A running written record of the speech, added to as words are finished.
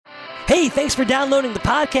Hey, thanks for downloading the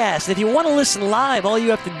podcast. If you want to listen live, all you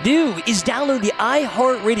have to do is download the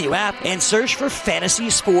iHeartRadio app and search for Fantasy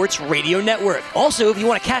Sports Radio Network. Also, if you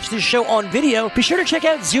want to catch this show on video, be sure to check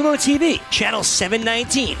out Zumo TV, channel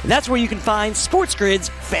 719. That's where you can find Sports Grid's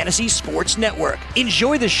Fantasy Sports Network.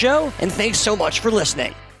 Enjoy the show, and thanks so much for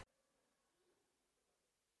listening.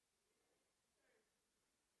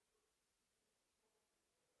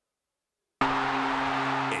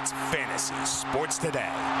 It's Fantasy Sports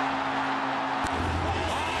Today.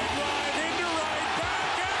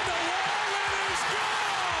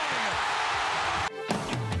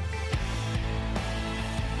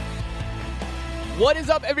 What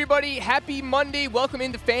is up, everybody? Happy Monday. Welcome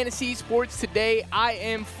into Fantasy Sports Today. I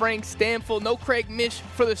am Frank Stanfield. No Craig Mish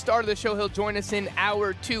for the start of the show. He'll join us in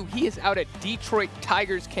hour 2. He is out at Detroit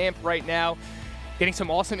Tigers camp right now, getting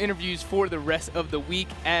some awesome interviews for the rest of the week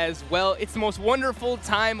as well. It's the most wonderful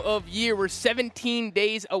time of year. We're 17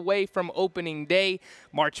 days away from opening day.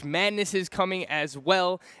 March Madness is coming as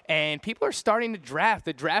well, and people are starting to draft.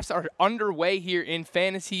 The drafts are underway here in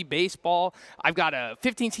fantasy baseball. I've got a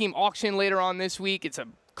 15-team auction later on this week. It's a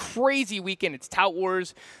crazy weekend. It's Tout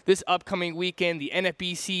Wars this upcoming weekend, the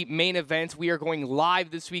NFBC main events. We are going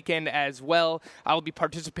live this weekend as well. I will be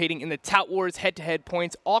participating in the Tout Wars head-to-head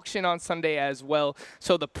points auction on Sunday as well.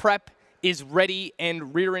 So the prep is ready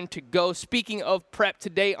and rearing to go. Speaking of prep,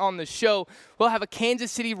 today on the show, we'll have a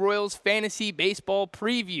Kansas City Royals fantasy baseball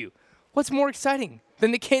preview. What's more exciting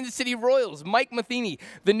than the Kansas City Royals? Mike Matheny,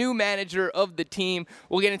 the new manager of the team.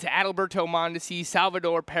 We'll get into Adalberto Mondesi,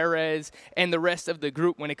 Salvador Perez, and the rest of the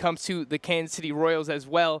group when it comes to the Kansas City Royals as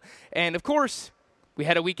well. And, of course, we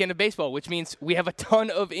had a weekend of baseball, which means we have a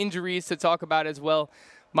ton of injuries to talk about as well.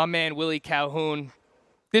 My man, Willie Calhoun.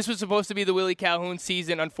 This was supposed to be the Willie Calhoun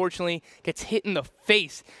season. Unfortunately, gets hit in the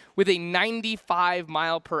face with a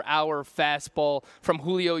 95-mile-per-hour fastball from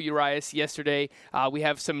Julio Urias yesterday. We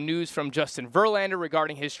have some news from Justin Verlander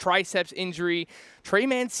regarding his triceps injury. Trey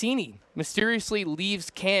Mancini mysteriously leaves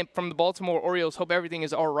camp from the Baltimore Orioles. Hope everything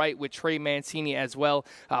is all right with Trey Mancini as well.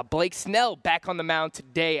 Blake Snell back on the mound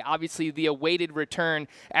today. Obviously, the awaited return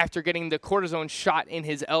after getting the cortisone shot in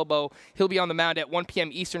his elbow. He'll be on the mound at 1 p.m.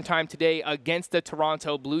 Eastern time today against the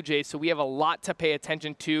Toronto Blue Jays. So we have a lot to pay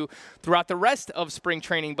attention to throughout the rest of spring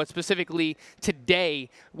training, but specifically today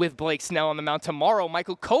with Blake Snell on the mound. Tomorrow,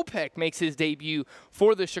 Michael Kopech makes his debut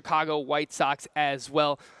for the Chicago White Sox as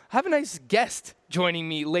well. I have a nice guest joining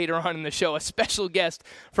me later on in the show, a special guest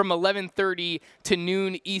from 11:30 to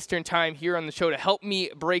noon Eastern time here on the show to help me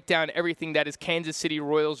break down everything that is Kansas City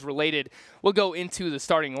Royals related. We'll go into the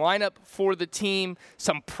starting lineup for the team,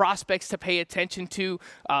 some prospects to pay attention to.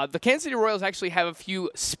 The Kansas City Royals actually have a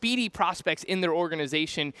few speedy prospects in their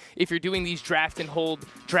organization if you're doing these draft and hold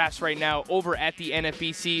drafts right now over at the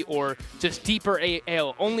NFBC or just deeper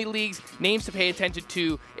AL only leagues. Names to pay attention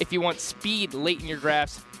to if you want speed late in your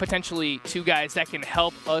drafts, potentially two guys that can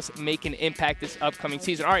help us make an impact this upcoming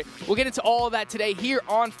season. All right, we'll get into all of that today here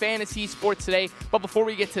on Fantasy Sports Today. But before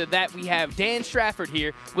we get to that, we have Dan Strafford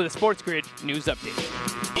here with a Sports Grid news update.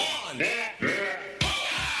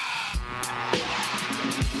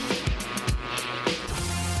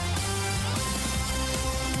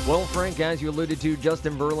 Well, Frank, as you alluded to,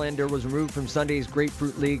 Justin Verlander was removed from Sunday's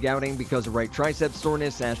Grapefruit League outing because of right tricep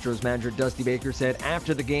soreness. Astros manager Dusty Baker said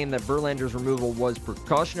after the game that Verlander's removal was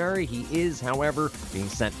precautionary. He is, however, being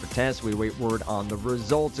sent for tests. We wait word on the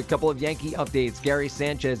results. A couple of Yankee updates. Gary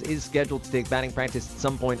Sanchez is scheduled to take batting practice at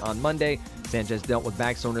some point on Monday. Sanchez dealt with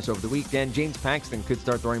back soreness over the weekend. James Paxton could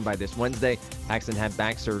start throwing by this Wednesday. Paxton had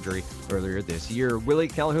back surgery earlier this year. Willie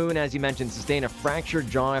Calhoun, as you mentioned, sustained a fractured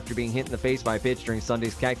jaw after being hit in the face by a pitch during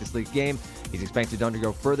Sunday's Cactus League game. He's expected to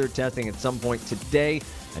undergo further testing at some point today.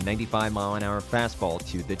 A 95-mile-an-hour fastball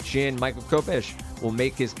to the chin. Michael Kopech will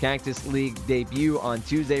make his Cactus League debut on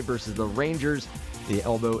Tuesday versus the Rangers. The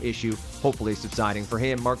elbow issue hopefully subsiding for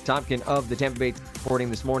him. Mark Topkin of the Tampa Bay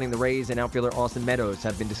reporting this morning the Rays and outfielder Austin Meadows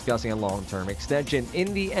have been discussing a long-term extension.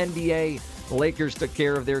 In the NBA, the Lakers took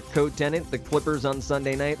care of their co-tenant, the Clippers, on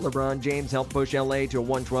Sunday night. LeBron James helped push LA to a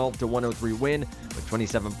 112-103 win with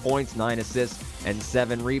 27 points, 9 assists, and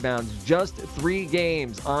 7 rebounds. Just 3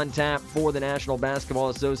 games on tap for the National Basketball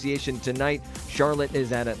Association tonight. Charlotte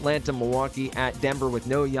is at Atlanta, Milwaukee at Denver with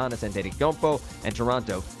no Giannis Antetokounmpo, and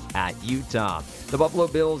Toronto at Utah. The Buffalo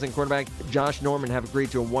Bills and quarterback Josh Norman have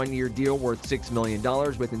agreed to a 1-year deal worth $6 million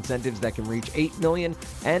with incentives that can reach $8 million,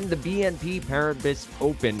 and the BNP Paribas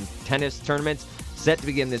Open tennis tournament set to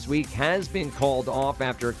begin this week, has been called off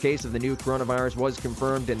after a case of the new coronavirus was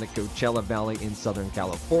confirmed in the Coachella Valley in Southern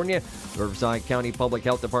California. The Riverside County Public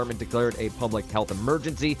Health Department declared a public health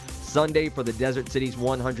emergency Sunday for the desert cities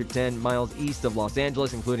 110 miles east of Los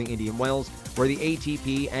Angeles, including Indian Wells, where the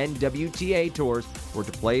ATP and WTA tours were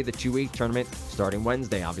to play the 2-week tournament starting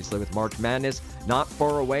Wednesday. Obviously, with March Madness not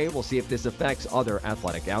far away, we'll see if this affects other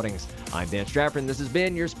athletic outings. I'm Dan Strafford, and this has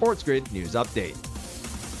been your Sports Grid News Update.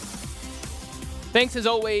 Thanks as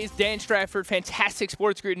always, Dan Stratford. Fantastic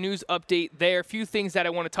Sports Grid News update there. A few things that I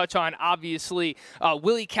want to touch on. Obviously,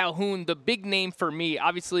 Willie Calhoun, the big name for me.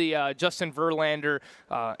 Obviously, Justin Verlander,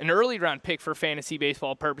 an early round pick for fantasy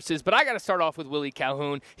baseball purposes. But I got to start off with Willie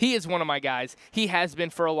Calhoun. He is one of my guys. He has been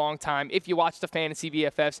for a long time. If you watch the Fantasy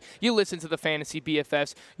BFFs, you listen to the Fantasy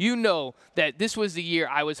BFFs, you know that this was the year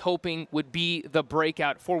I was hoping would be the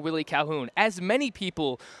breakout for Willie Calhoun, as many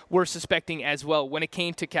people were suspecting as well when it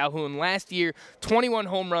came to Calhoun last year. 21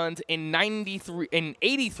 home runs in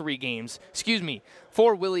 83 games,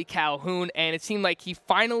 for Willie Calhoun, and it seemed like he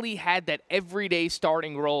finally had that everyday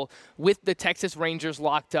starting role with the Texas Rangers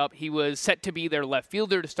locked up. He was set to be their left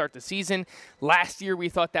fielder to start the season. Last year, we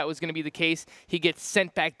thought that was going to be the case. He gets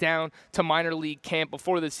sent back down to minor league camp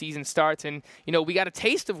before the season starts, and, we got a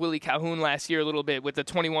taste of Willie Calhoun last year a little bit with the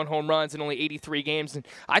 21 home runs in only 83 games, and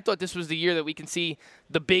I thought this was the year that we can see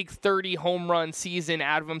the big 30 home run season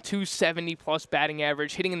out of him, 270-plus batting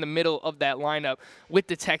average, hitting in the middle of that lineup with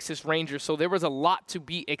the Texas Rangers. So there was a lot to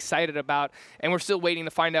be excited about, and we're still waiting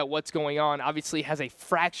to find out what's going on. Obviously, has a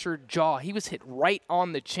fractured jaw. He was hit right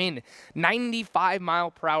on the chin.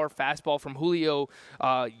 95-mile-per-hour fastball from Julio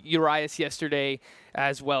Urias yesterday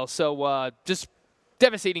as well. So just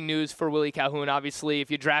devastating news for Willie Calhoun. Obviously,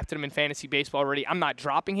 if you drafted him in fantasy baseball already, I'm not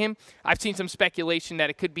dropping him. I've seen some speculation that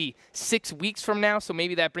it could be 6 weeks from now, so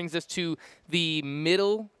maybe that brings us to the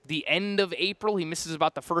end of April. He misses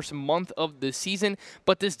about the first month of the season,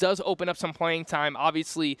 but this does open up some playing time,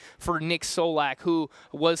 obviously, for Nick Solak, who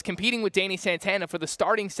was competing with Danny Santana for the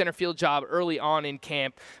starting center field job early on in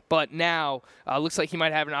camp, but now looks like he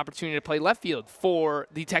might have an opportunity to play left field for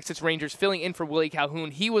the Texas Rangers, filling in for Willie Calhoun.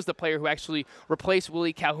 He was the player who actually replaced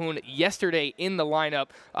Willie Calhoun yesterday in the lineup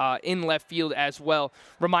in left field as well.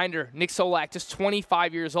 Reminder, Nick Solak, just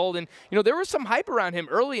 25 years old, and there was some hype around him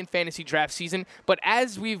early in fantasy draft season, but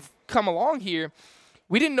as we've come along here,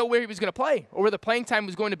 we didn't know where he was going to play or where the playing time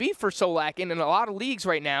was going to be for Solak. And in a lot of leagues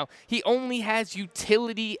right now, he only has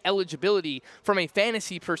utility eligibility from a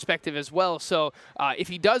fantasy perspective as well. So if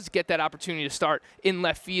he does get that opportunity to start in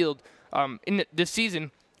left field in this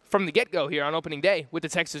season, from the get-go here on opening day with the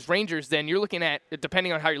Texas Rangers, then you're looking at,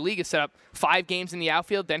 depending on how your league is set up, 5 games in the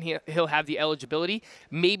outfield, then he'll have the eligibility.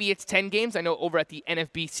 Maybe it's 10 games. I know over at the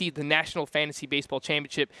NFBC, the National Fantasy Baseball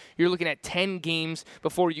Championship, you're looking at 10 games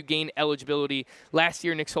before you gain eligibility. Last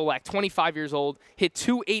year, Nick Solak, 25 years old, hit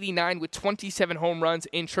 .289 with 27 home runs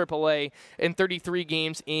in AAA and 33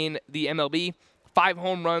 games in the MLB. 5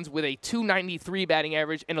 home runs with a .293 batting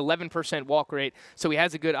average and 11% walk rate. So he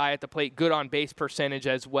has a good eye at the plate, good on-base percentage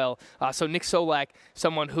as well. So Nick Solak,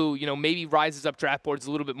 someone who, maybe rises up draft boards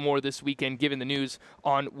a little bit more this weekend, given the news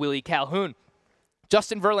on Willie Calhoun.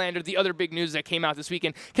 Justin Verlander, the other big news that came out this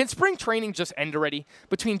weekend. Can spring training just end already?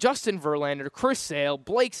 Between Justin Verlander, Chris Sale,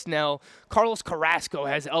 Blake Snell, Carlos Carrasco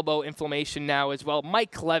has elbow inflammation now as well,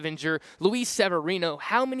 Mike Clevenger, Luis Severino,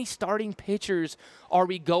 how many starting pitchers are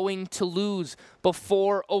we going to lose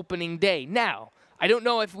before opening day? Now, I don't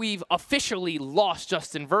know if we've officially lost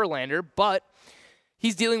Justin Verlander, but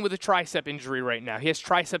he's dealing with a tricep injury right now. He has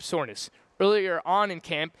tricep soreness. Earlier on in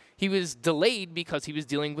camp, he was delayed because he was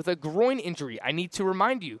dealing with a groin injury. I need to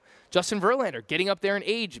remind you, Justin Verlander, getting up there in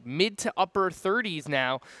age, mid to upper 30s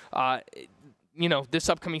now, this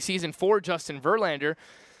upcoming season for Justin Verlander.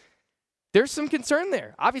 There's some concern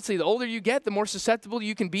there. Obviously, the older you get, the more susceptible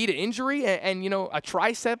you can be to injury, and a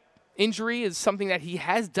tricep injury is something that he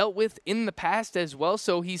has dealt with in the past as well,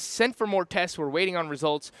 so he's sent for more tests. We're waiting on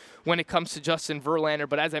results when it comes to Justin Verlander,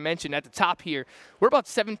 but as I mentioned at the top here, we're about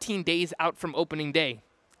 17 days out from opening day.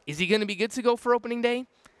 Is he going to be good to go for opening day?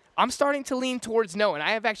 I'm starting to lean towards no, and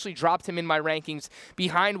I have actually dropped him in my rankings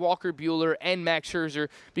behind Walker Buehler and Max Scherzer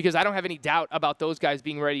because I don't have any doubt about those guys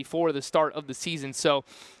being ready for the start of the season. So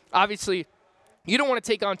obviously, you don't want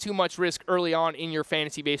to take on too much risk early on in your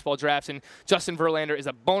fantasy baseball drafts, and Justin Verlander is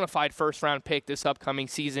a bona fide first-round pick this upcoming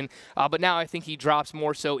season. But now I think he drops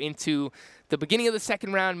more so into the beginning of the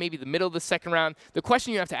second round, maybe the middle of the second round. The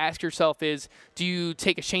question you have to ask yourself is, do you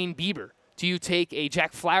take a Shane Bieber? Do you take a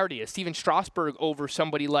Jack Flaherty, a Steven Strasburg over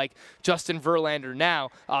somebody like Justin Verlander now?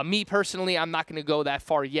 Me personally, I'm not going to go that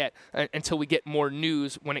far yet until we get more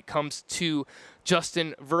news when it comes to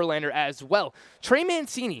Justin Verlander as well. Trey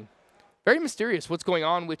Mancini. Very mysterious what's going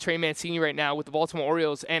on with Trey Mancini right now with the Baltimore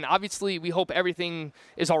Orioles. And obviously, we hope everything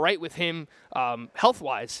is all right with him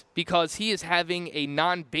health-wise, because he is having a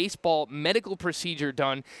non-baseball medical procedure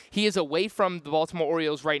done. He is away from the Baltimore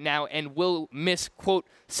Orioles right now and will miss, quote,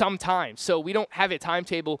 some time. So we don't have a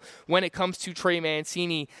timetable when it comes to Trey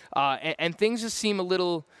Mancini. And things just seem a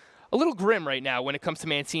little grim right now when it comes to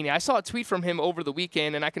Mancini. I saw a tweet from him over the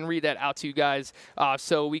weekend, and I can read that out to you guys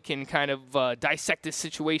so we can kind of dissect this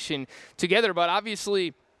situation together. But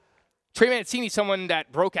obviously, Trey Mancini, someone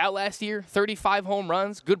that broke out last year, 35 home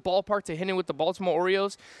runs, good ballpark to hit in with the Baltimore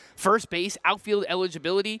Orioles, first base, outfield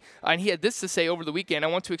eligibility, and he had this to say over the weekend: I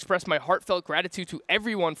want to express my heartfelt gratitude to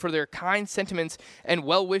everyone for their kind sentiments and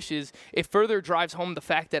well wishes. It further drives home the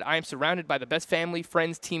fact that I am surrounded by the best family,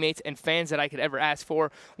 friends, teammates, and fans that I could ever ask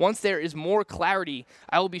for. Once there is more clarity,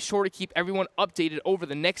 I will be sure to keep everyone updated over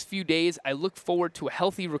the next few days. I look forward to a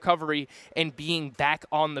healthy recovery and being back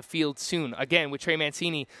on the field soon. Again, with Trey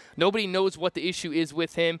Mancini, nobody knows what the issue is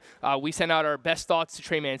with him. We send out our best thoughts to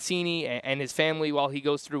Trey Mancini and his family while he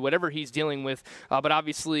goes through whatever he's dealing with. But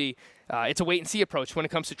obviously, it's a wait-and-see approach when it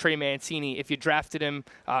comes to Trey Mancini. If you drafted him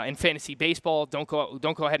in fantasy baseball, don't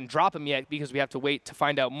go ahead and drop him yet, because we have to wait to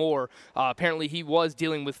find out more. Apparently, he was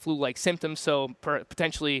dealing with flu-like symptoms, so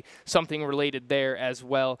potentially something related there as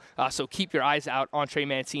well. So keep your eyes out on Trey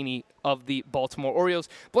Mancini of the Baltimore Orioles.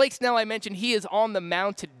 Blake Snell, I mentioned, he is on the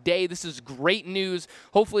mound today. This is great news.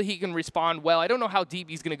 Hopefully he can respond well. I don't know how deep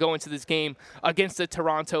he's going to go into this game against the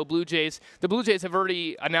Toronto Blue Jays. The Blue Jays have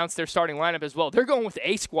already announced their starting lineup as well. They're going with the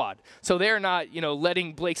A squad. So they're not,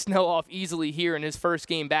 letting Blake Snell off easily here in his first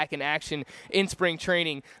game back in action in spring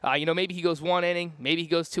training. Maybe he goes 1 inning, maybe he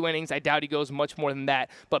goes 2 innings. I doubt he goes much more than that.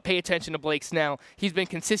 But pay attention to Blake Snell. He's been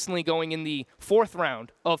consistently going in the 4th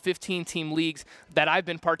round of 15-team leagues that I've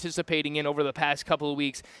been participating in over the past couple of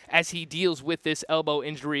weeks as he deals with this elbow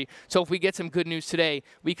injury. So if we get some good news today,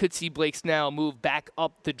 we could see Blake Snell move back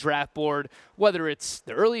up the draft board, whether it's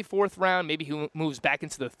the early 4th round, maybe he moves back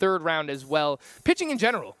into the 3rd round as well. Pitching in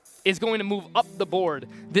general is going to move up the board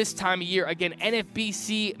this time of year. Again,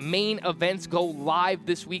 NFBC main events go live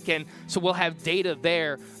this weekend, so we'll have data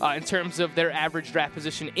there in terms of their average draft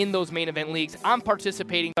position in those main event leagues. I'm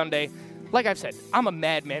participating Sunday. Like I've said, I'm a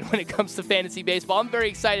madman when it comes to fantasy baseball. I'm very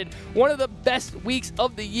excited. One of the best weeks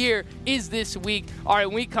of the year is this week. All right,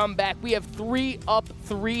 when we come back, we have 3 up,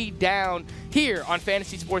 3 down here on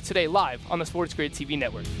Fantasy Sports Today, live on the Sports Grid TV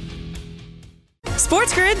network.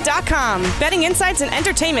 SportsGrid.com. Betting insights and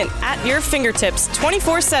entertainment at your fingertips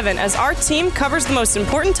 24/7 as our team covers the most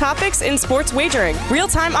important topics in sports wagering.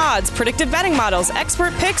 Real-time odds, predictive betting models,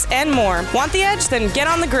 expert picks, and more. Want the edge? Then get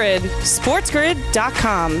on the grid.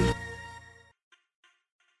 SportsGrid.com.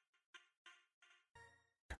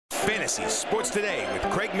 Fantasy Sports Today with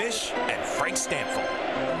Craig Mish and Frank Stanfield.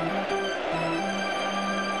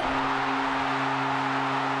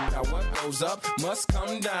 Now what goes up must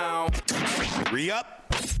come down. 3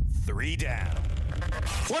 up, 3 down.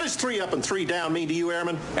 What does 3 up and 3 down mean to you,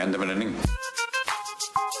 Airman? End of an inning.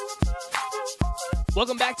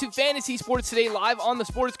 Welcome back to Fantasy Sports Today, live on the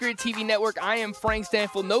Sports Grid TV network. I am Frank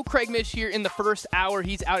Stanfield. No Craig Mish here in the first hour.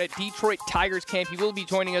 He's out at Detroit Tigers camp. He will be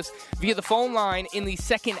joining us via the phone line in the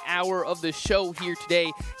second hour of the show here today,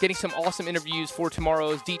 getting some awesome interviews for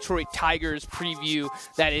tomorrow's Detroit Tigers preview.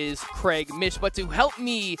 That is Craig Mish. But to help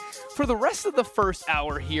me for the rest of the first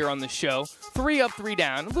hour here on the show, 3 up, 3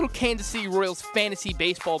 down, a little Kansas City Royals fantasy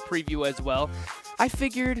baseball preview as well, I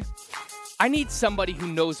figured I need somebody who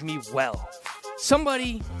knows me well.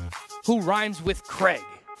 Somebody who rhymes with Craig.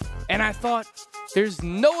 And I thought, there's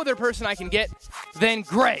no other person I can get than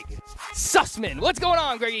Greg Sussman. What's going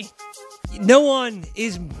on, Greggy? No one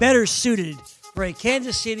is better suited for a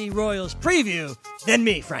Kansas City Royals preview than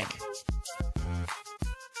me, Frank.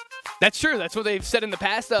 That's true. That's what they've said in the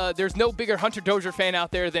past. There's no bigger Hunter Dozier fan out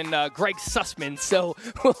there than Greg Sussman. So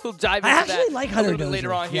we'll dive into that. I actually like Hunter Dozier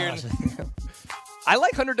later on here. I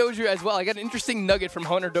like Hunter Dozier as well. I got an interesting nugget from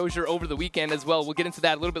Hunter Dozier over the weekend as well. We'll get into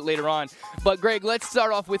that a little bit later on. But, Greg, let's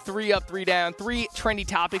start off with 3 up, 3 down. 3 trendy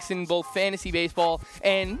topics in both fantasy baseball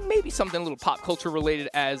and maybe something a little pop culture related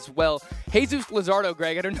as well. Jesus Luzardo,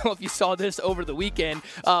 Greg, I don't know if you saw this over the weekend,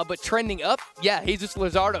 but trending up, yeah, Jesus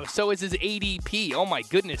Luzardo. So is his ADP. Oh, my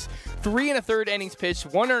goodness. 3 1/3 innings pitched,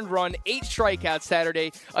 1 earned run, 8 strikeouts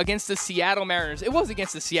Saturday against the Seattle Mariners. It was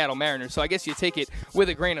against the Seattle Mariners, so I guess you take it with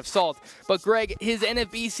a grain of salt. But, Greg, his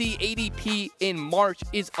NFBC ADP in March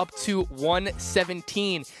is up to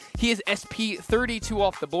 117. He is SP 32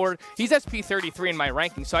 off the board. He's SP 33 in my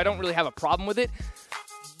ranking, so I don't really have a problem with it.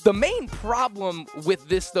 The main problem with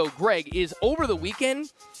this, though, Greg, is over the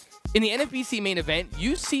weekend, in the NFBC main event,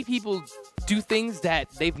 you see people do things that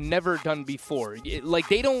they've never done before. Like,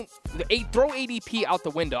 they don't throw ADP out the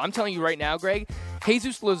window. I'm telling you right now, Greg,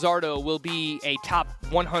 Jesus Luzardo will be a top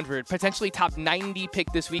 100, potentially top 90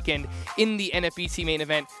 pick this weekend in the NFBC main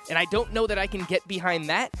event, and I don't know that I can get behind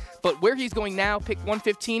that, but where he's going now, pick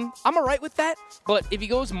 115, I'm all right with that, but if he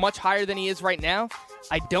goes much higher than he is right now,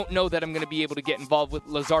 I don't know that I'm going to be able to get involved with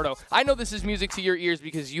Luzardo. I know this is music to your ears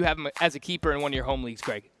because you have him as a keeper in one of your home leagues,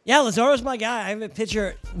 Greg. Yeah, Luzardo's my guy. I have a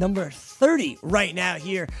pitcher number 30 right now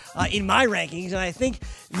here in my rankings, and I think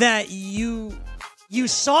that you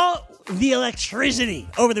saw the electricity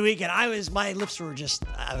over the weekend. My lips were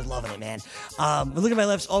I was loving it, man. Look at my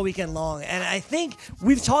lips all weekend long, and I think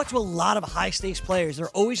we've talked to a lot of high-stakes players. They're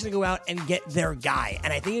always going to go out and get their guy,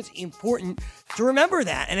 and I think it's important to remember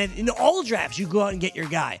that. And in all drafts, you go out and get your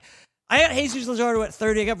guy. I got Jesus Luzardo at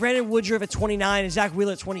 30. I got Brandon Woodruff at 29 and Zach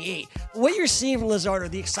Wheeler at 28. What you're seeing from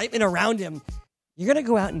Luzardo, the excitement around him, you're going to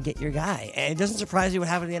go out and get your guy. And it doesn't surprise you what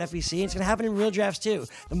happened in the NFBC. It's going to happen in real drafts, too.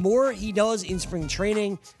 The more he does in spring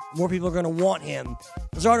training, the more people are going to want him.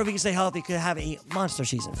 Luzardo, if he can stay healthy, could have a monster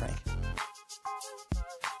season, Frank.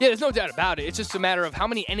 Yeah, there's no doubt about it. It's just a matter of how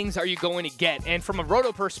many innings are you going to get. And from a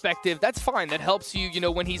roto perspective, that's fine. That helps you,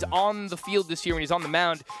 when he's on the field this year, when he's on the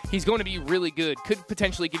mound, he's going to be really good. Could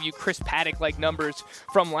potentially give you Chris Paddock-like numbers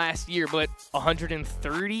from last year, but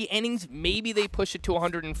 130 innings, maybe they push it to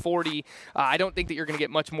 140. I don't think that you're going to get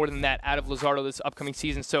much more than that out of Luzardo this upcoming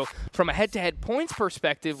season. So from a head-to-head points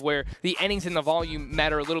perspective, where the innings and the volume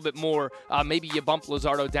matter a little bit more, maybe you bump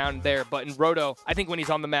Luzardo down there. But in roto, I think when he's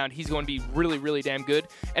on the mound, he's going to be really, really damn good.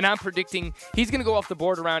 And I'm predicting he's going to go off the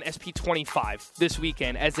board around SP 25 this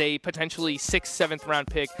weekend as a potentially 6th, 7th round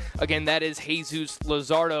pick. Again, that is Jesus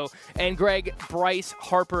Luzardo. And Greg, Bryce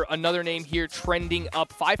Harper, another name here trending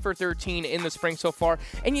up, 5 for 13 in the spring so far.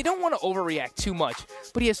 And you don't want to overreact too much,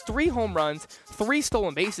 but he has 3 home runs, 3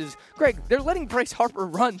 stolen bases. Greg, they're letting Bryce Harper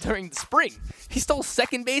run during the spring. He stole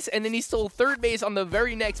second base, and then he stole third base on the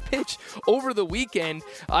very next pitch over the weekend.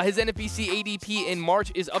 His NFBC ADP in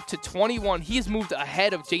March is up to 21. He has moved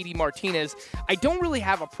ahead of J.D. Martinez. I don't really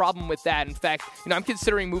have a problem with that. In fact, I'm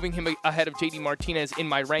considering moving him ahead of J.D. Martinez in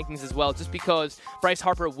my rankings as well, just because Bryce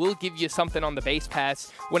Harper will give you something on the base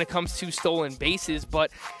pass when it comes to stolen bases.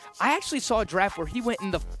 But I actually saw a draft where he went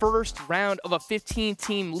in the first round of a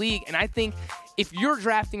 15-team league, and I think if you're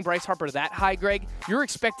drafting Bryce Harper that high, Greg, you're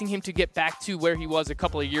expecting him to get back to where he was a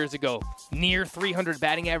couple of years ago, near 300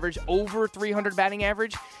 batting average, over 300 batting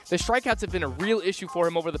average. The strikeouts have been a real issue for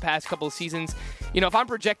him over the past couple of seasons. If I'm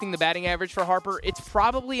projecting the batting average for Harper, it's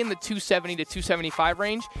probably in the 270 to 275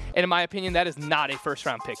 range, and in my opinion, that is not a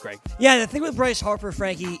first-round pick, Greg. Yeah, the thing with Bryce Harper,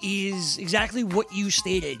 Frankie, is exactly what you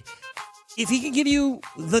stated. If he can give you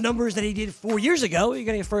the numbers that he did 4 years ago, you're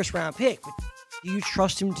getting a first-round pick. But do you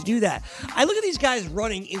trust him to do that? I look at these guys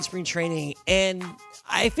running in spring training, and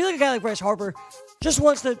I feel like a guy like Bryce Harper just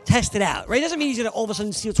wants to test it out, right? It doesn't mean he's going to all of a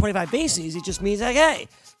sudden steal 25 bases. It just means like, hey,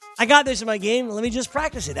 I got this in my game. Let me just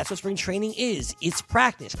practice it. That's what spring training is. It's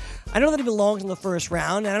practice. I don't know that he belongs in the first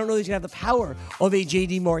round, and I don't know that he's going to have the power of a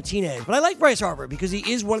J.D. Martinez. But I like Bryce Harper because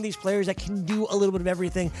he is one of these players that can do a little bit of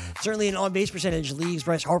everything. Certainly in on-base percentage leagues,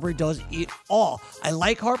 Bryce Harper does it all. I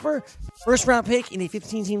like Harper. First-round pick in a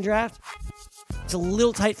 15-team draft. It's a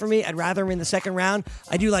little tight for me. I'd rather him in the second round.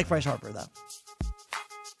 I do like Bryce Harper, though.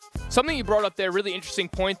 Something you brought up there, really interesting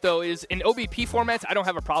point, though, is in OBP formats, I don't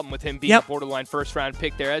have a problem with him being a borderline first-round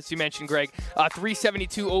pick there. As you mentioned, Greg,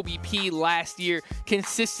 372 OBP last year,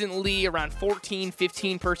 consistently around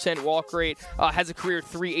 15% walk rate, has a career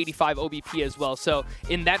 385 OBP as well. So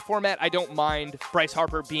in that format, I don't mind Bryce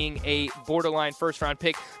Harper being a borderline first-round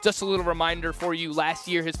pick. Just a little reminder for you, last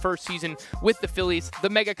year, his first season with the Phillies, the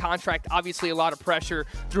mega contract, obviously a lot of pressure.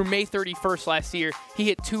 Through May 31st last year, he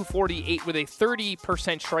hit 248 with a 30%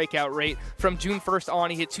 strikeout rate. From June 1st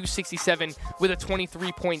on, he hit 267 with a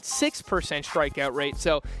 23.6% strikeout rate.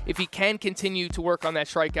 So if he can continue to work on that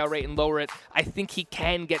strikeout rate and lower it, I think he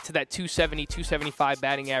can get to that 270, 275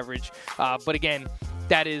 batting average. But again,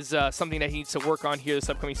 that is something that he needs to work on here this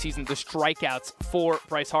upcoming season. The strikeouts for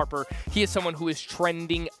Bryce Harper. He is someone who is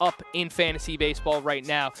trending up in fantasy baseball right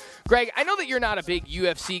now. Greg, I know that you're not a big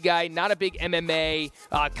UFC guy, not a big MMA,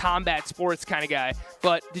 combat sports kind of guy,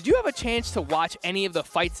 but did you have a chance to watch any of the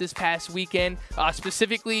fights this past weekend,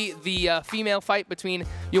 specifically the female fight between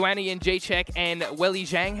Joanna Jędrzejczyk and Weili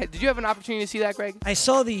Zhang? Did you have an opportunity to see that, Greg? I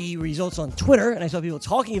saw the results on Twitter, and I saw people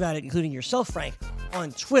talking about it, including yourself, Frank,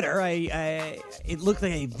 on Twitter. It looked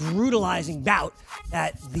like a brutalizing bout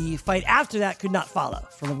that the fight after that could not follow,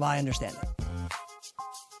 from my understanding.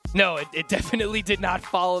 No, it definitely did not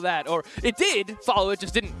follow that. Or it did follow it,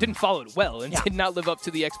 just didn't follow it well and did not live up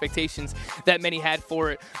to the expectations that many had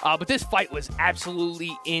for it. But this fight was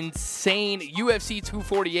absolutely insane. UFC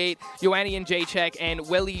 248, Joanna Jędrzejczyk and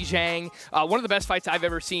Weili Zhang. One of the best fights I've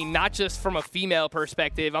ever seen, not just from a female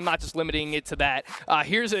perspective. I'm not just limiting it to that.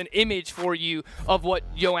 Here's an image for you of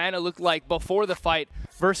what Joanna looked like before the fight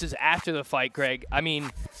versus after the fight, Greg. I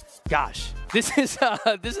mean, gosh, this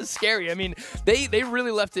is scary. I mean, they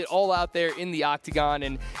really left it all out there in the octagon,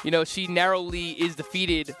 and she narrowly is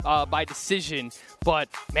defeated by decision. But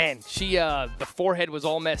man, the forehead was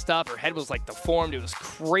all messed up. Her head was like deformed. It was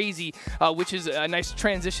crazy, which is a nice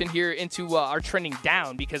transition here into our trending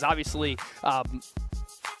down, because obviously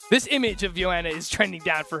this image of Joanna is trending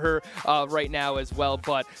down for her right now as well.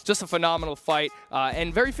 But just a phenomenal fight,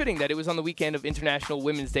 and very fitting that it was on the weekend of International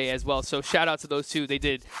Women's Day as well. So shout out to those two. They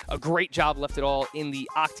did a great job, left it all in the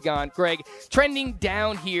octagon. Greg, trending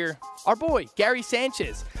down here, our boy, Gary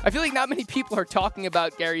Sanchez. I feel like not many people are talking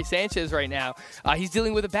about Gary Sanchez right now. He's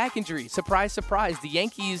dealing with a back injury. Surprise, surprise. The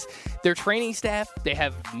Yankees, their training staff, they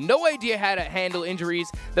have no idea how to handle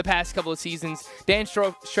injuries the past couple of seasons. Dan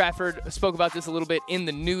Stratford spoke about this a little bit in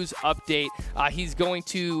the news update. He's going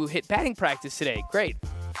to hit batting practice today. Great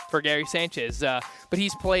for Gary Sanchez. But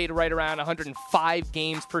he's played right around 105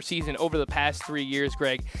 games per season over the past 3 years,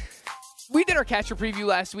 Greg. We did our catcher preview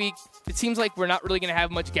last week. It seems like we're not really going to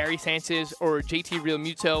have much Gary Sanchez or JT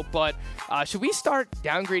Realmuto, but should we start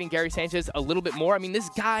downgrading Gary Sanchez a little bit more? I mean, this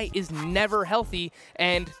guy is never healthy,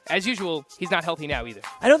 and as usual, he's not healthy now either.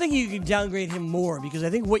 I don't think you can downgrade him more, because I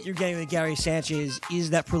think what you're getting with Gary Sanchez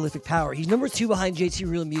is that prolific power. He's number 2 behind JT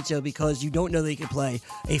Realmuto because you don't know that he can play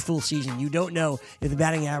a full season. You don't know if the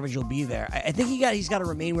batting average will be there. I think he's got to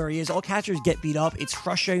remain where he is. All catchers get beat up. It's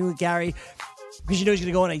frustrating with Gary, because he's going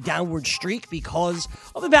to go on a downward streak because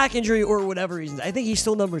of the back injury or whatever reasons. I think he's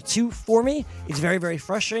still number 2 for me. It's very, very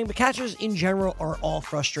frustrating, but catchers in general are all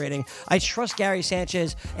frustrating. I trust Gary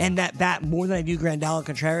Sanchez and that bat more than I do Grandal and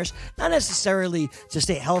Contreras, not necessarily to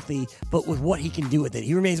stay healthy, but with what he can do with it.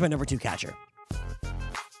 He remains my number 2 catcher.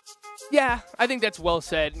 Yeah, I think that's well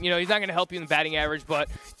said. He's not going to help you in the batting average, but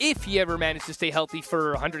if he ever managed to stay healthy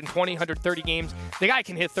for 120, 130 games, the guy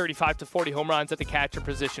can hit 35 to 40 home runs at the catcher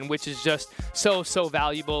position, which is just so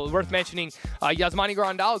valuable. Worth mentioning, Yasmani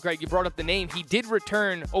Grandal, Greg, you brought up the name. He did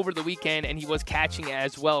return over the weekend, and he was catching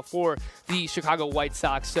as well for the Chicago White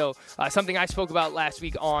Sox. So something I spoke about last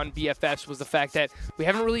week on BFFs was the fact that we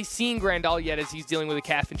haven't really seen Grandal yet as he's dealing with a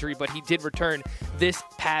calf injury, but he did return this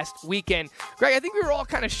past weekend. Greg, I think we were all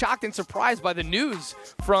kind of shocked and surprised by the news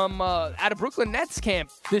from out of Brooklyn Nets camp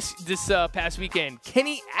this past weekend.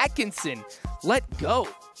 Kenny Atkinson let go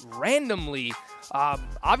randomly.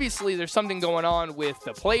 Obviously, there's something going on with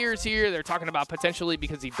the players here. They're talking about potentially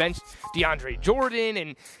because he benched DeAndre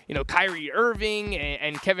Jordan and Kyrie Irving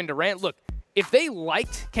and Kevin Durant. Look, if they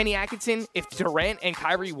liked Kenny Atkinson, if Durant and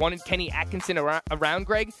Kyrie wanted Kenny Atkinson around,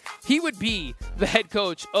 Greg, he would be the head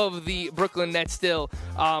coach of the Brooklyn Nets still.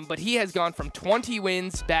 But he has gone from 20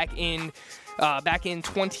 wins back in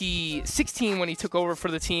 2016 when he took over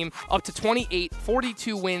for the team, up to 28,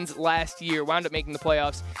 42 wins last year, wound up making the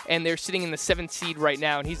playoffs, and they're sitting in the 7th seed right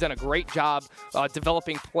now, and he's done a great job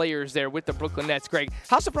developing players there with the Brooklyn Nets. Greg,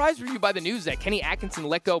 how surprised were you by the news that Kenny Atkinson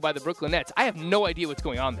let go by the Brooklyn Nets? I have no idea what's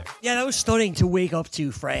going on there. Yeah, that was stunning to wake up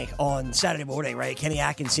to, Frank, on Saturday morning, right? Kenny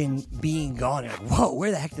Atkinson being gone. You're like, whoa,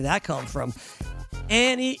 where the heck did that come from?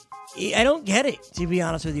 And I don't get it, to be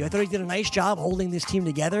honest with you. I thought he did a nice job holding this team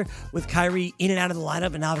together with Kyrie in and out of the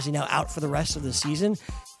lineup and obviously now out for the rest of the season.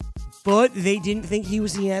 But they didn't think he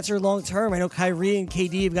was the answer long term. I know Kyrie and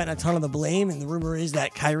KD have gotten a ton of the blame, and the rumor is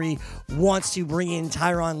that Kyrie wants to bring in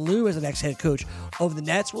Tyronn Lue as the next head coach of the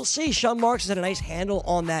Nets. We'll see. Sean Marks has had a nice handle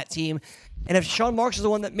on that team. And if Sean Marks is the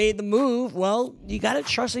one that made the move, well, you got to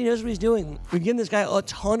trust that he knows what he's doing. We've given this guy a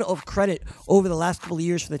ton of credit over the last couple of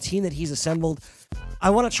years for the team that he's assembled. I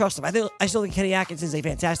want to trust him. I still think Kenny Atkinson is a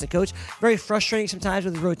fantastic coach. Very frustrating sometimes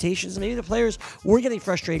with his rotations. Maybe the players were getting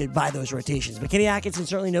frustrated by those rotations. But Kenny Atkinson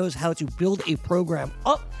certainly knows how to build a program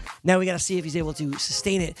up. Now we got to see if he's able to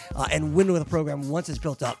sustain it and win with a program once it's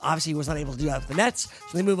built up. Obviously, he was not able to do that with the Nets.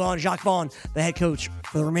 So they move on. Jacques Vaughn, the head coach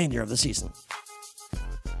for the remainder of the season.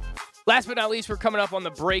 Last but not least, we're coming up on the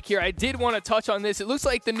break here. I did want to touch on this. It looks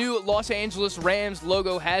like the new Los Angeles Rams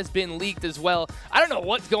logo has been leaked as well. I don't know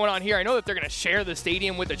what's going on here. I know that they're going to share the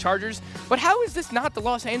stadium with the Chargers, but how is this not the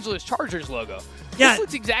Los Angeles Chargers logo? Yeah. This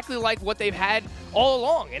looks exactly like what they've had all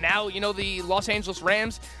along. And now, the Los Angeles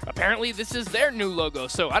Rams, apparently this is their new logo.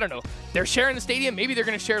 So, I don't know. They're sharing the stadium. Maybe they're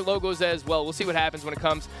going to share logos as well. We'll see what happens when it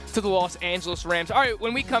comes to the Los Angeles Rams. All right,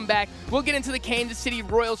 when we come back, we'll get into the Kansas City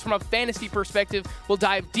Royals from a fantasy perspective. We'll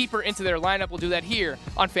dive deeper into their lineup. We'll do that here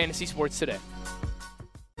on Fantasy Sports Today.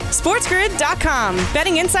 SportsGrid.com.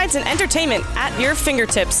 Betting insights and entertainment at your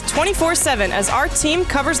fingertips 24/7 as our team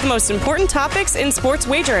covers the most important topics in sports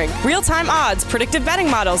wagering. Real-time odds, predictive betting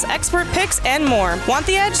models, expert picks, and more. Want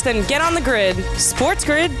the edge? Then get on the grid.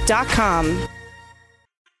 SportsGrid.com.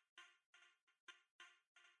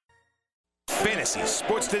 Fantasy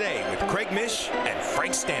Sports Today with Craig Mish and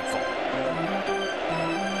Frank Stanfield.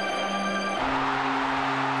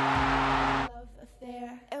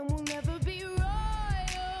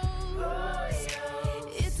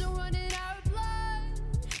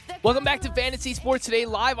 Welcome back to Fantasy Sports Today,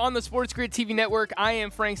 live on the Sports Grid TV network. I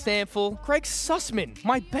am Frank Stanfield. Craig Sussman,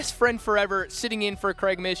 my best friend forever, sitting in for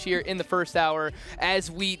Craig Mish here in the first hour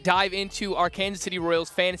as we dive into our Kansas City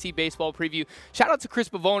Royals fantasy baseball preview. Shout out to Chris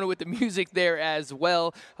Pavona with the music there as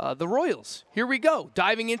well. The Royals, here we go,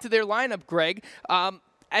 diving into their lineup, Greg.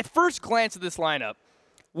 At first glance at this lineup,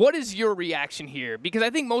 what is your reaction here? Because I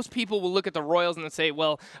think most people will look at the Royals and say,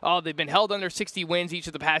 well, they've been held under 60 wins each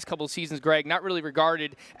of the past couple of seasons, Greg, not really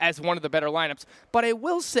regarded as one of the better lineups. But I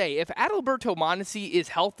will say, if Adalberto Mondesi is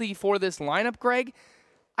healthy for this lineup, Greg,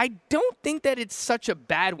 I don't think that it's such a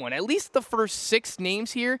bad one. At least the first 6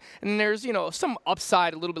 names here, and there's, some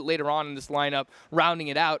upside a little bit later on in this lineup, rounding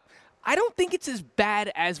it out. I don't think it's as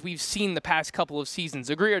bad as we've seen the past couple of seasons.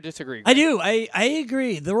 Agree or disagree? I do. I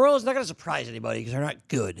agree. The Royals not going to surprise anybody because they're not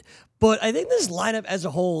good. But I think this lineup as a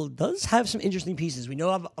whole does have some interesting pieces. We know,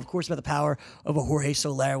 of course, about the power of a Jorge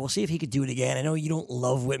Soler. We'll see if he could do it again. I know you don't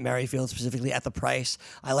love Whit Merrifield specifically at the price.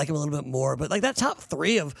 I like him a little bit more. But that top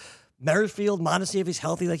 3 of Merrifield, Mondesi, if he's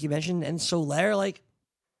healthy, like you mentioned, and Soler,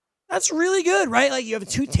 that's really good, right? You have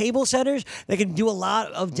 2 table setters that can do a lot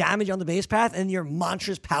of damage on the base path and your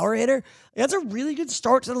monstrous power hitter. That's a really good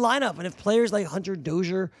start to the lineup. And if players like Hunter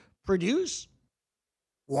Dozier produce,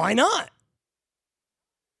 why not?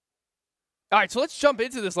 All right, so let's jump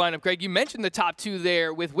into this lineup, Greg. You mentioned the top 2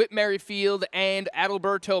 there with Whit Merrifield and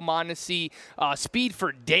Adalberto Mondesi. Speed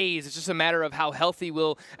for days. It's just a matter of how healthy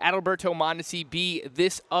will Adalberto Mondesi be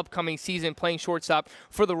this upcoming season, playing shortstop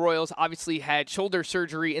for the Royals. Obviously had shoulder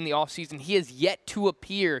surgery in the offseason. He has yet to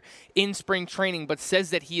appear in spring training, but says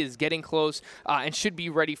that he is getting close and should be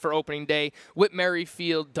ready for opening day. Whit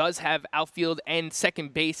Merrifield does have outfield and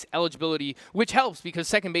second base eligibility, which helps because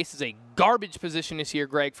second base is a garbage position this year,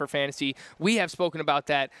 Greg, for fantasy. We have spoken about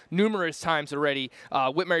that numerous times already.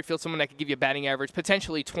 Whit Merrifield, someone that could give you a batting average,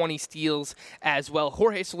 potentially 20 steals as well.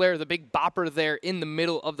 Jorge Soler, the big bopper there in the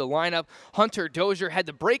middle of the lineup. Hunter Dozier had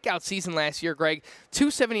the breakout season last year, Greg.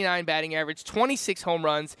 279 batting average, 26 home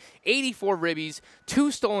runs, 84 ribbies, 2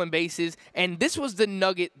 stolen bases, and this was the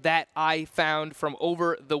nugget that I found from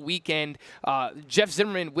over the weekend. Jeff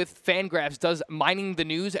Zimmerman with Fangraphs does Mining the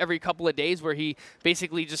News every couple of days where he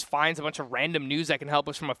basically just finds a bunch of random news that can help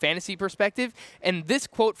us from a fantasy perspective. And this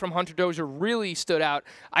quote from Hunter Dozier really stood out.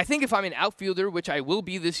 I think if I'm an outfielder, which I will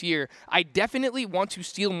be this year, I definitely want to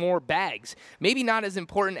steal more bags. Maybe not as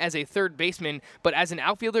important as a third baseman, but as an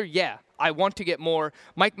outfielder, yeah. I want to get more.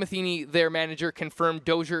 Mike Matheny, their manager, confirmed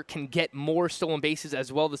Dozier can get more stolen bases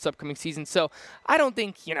as well this upcoming season. So I don't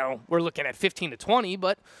think, we're looking at 15 to 20,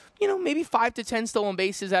 but, maybe 5 to 10 stolen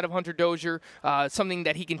bases out of Hunter Dozier, something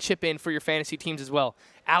that he can chip in for your fantasy teams as well.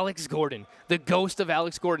 Alex Gordon, the ghost of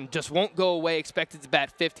Alex Gordon, just won't go away, expected to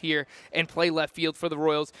bat 5th here and play left field for the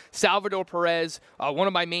Royals. Salvador Perez, one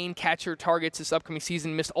of my main catcher targets this upcoming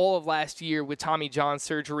season, missed all of last year with Tommy John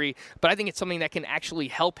surgery, but I think it's something that can actually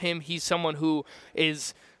help him. He's someone who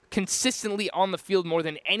is consistently on the field more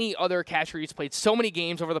than any other catcher. He's played so many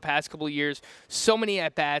games over the past couple of years, so many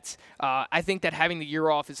at-bats. I think that having the year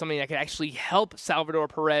off is something that could actually help Salvador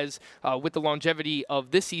Perez with the longevity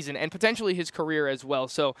of this season and potentially his career as well.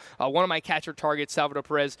 So one of my catcher targets, Salvador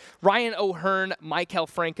Perez, Ryan O'Hearn, Maikel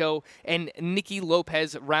Franco, and Nicky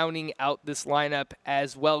Lopez rounding out this lineup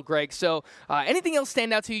as well, Greg. So anything else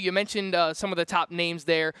stand out to you? You mentioned some of the top names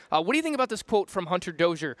there. What do you think about this quote from Hunter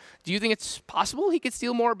Dozier? Do you think it's possible he could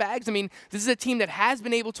steal more bags? I mean, this is a team that has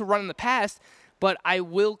been able to run in the past, but I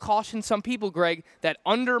will caution some people, Greg, that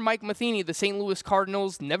under Mike Matheny, the St. Louis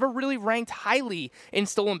Cardinals never really ranked highly in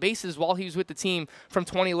stolen bases while he was with the team from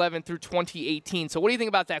 2011 through 2018. So what do you think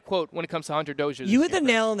about that quote when it comes to Hunter Dozier? You hit the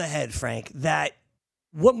nail on the head, Frank, that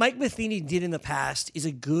what Mike Matheny did in the past is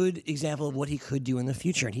a good example of what he could do in the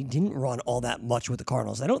future, and he didn't run all that much with the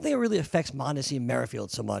Cardinals. I don't think it really affects Mondesi and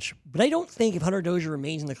Merrifield so much, but I don't think if Hunter Dozier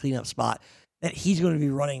remains in the cleanup spot that he's going to be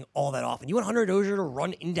running all that often. You want Hunter Dozier to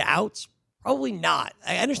run into outs? Probably not.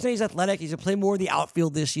 I understand he's athletic. He's going to play more of the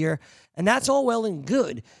outfield this year, and that's all well and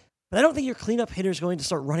good, but I don't think your cleanup hitter is going to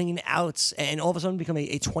start running in outs and all of a sudden become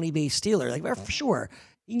a 20-base stealer. Like, for sure,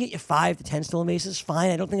 he can get you 5 to 10 stolen bases,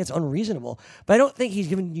 fine. I don't think that's unreasonable. But I don't think he's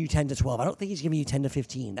giving you 10 to 12. I don't think he's giving you 10 to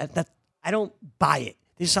 15. I don't buy it.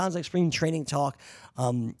 This sounds like spring training talk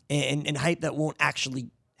and hype that won't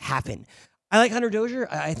actually happen. I like Hunter Dozier.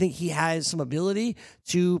 I think he has some ability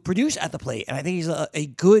to produce at the plate, and I think he's a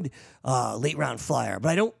good late-round flyer. But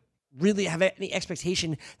I don't really have any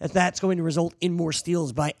expectation that that's going to result in more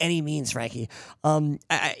steals by any means, Frankie.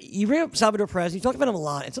 You bring up Salvador Perez. You talked about him a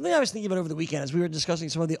lot. And something I was thinking about over the weekend as we were discussing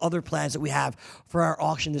some of the other plans that we have for our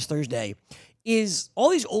auction this Thursday is all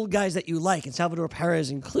these old guys that you like, and Salvador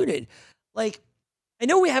Perez included. Like, I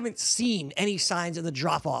know we haven't seen any signs of the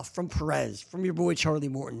drop-off from Perez, from your boy Charlie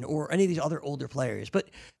Morton, or any of these other older players. But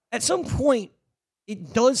at some point,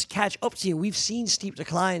 it does catch up to you. We've seen steep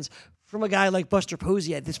declines from a guy like Buster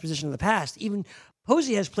Posey at this position in the past. Even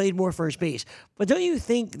Posey has played more first base. But don't you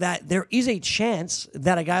think that there is a chance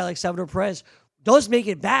that a guy like Salvador Perez does make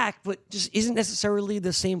it back, but just isn't necessarily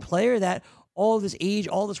the same player, that all of this age,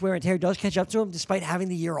 all this wear and tear does catch up to him despite having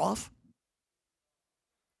the year off?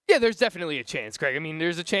 Yeah, there's definitely a chance, Craig. I mean,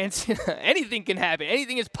 there's a chance anything can happen.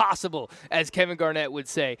 Anything is possible, as Kevin Garnett would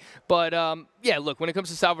say. But, yeah, look, when it comes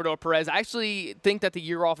to Salvador Perez, I actually think that the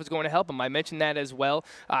year off is going to help him. I mentioned that as well.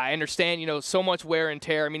 I understand, so much wear and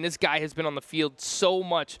tear. I mean, this guy has been on the field so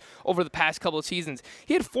much over the past couple of seasons.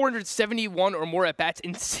 He had 471 or more at-bats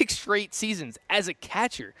in 6 straight seasons as a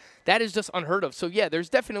catcher. That is just unheard of. So, yeah, there's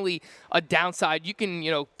definitely a downside. You can,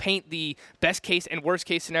 paint the best case and worst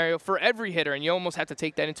case scenario for every hitter, and you almost have to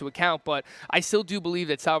take that into account. But I still do believe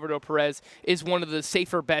that Salvador Perez is one of the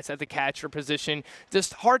safer bets at the catcher position.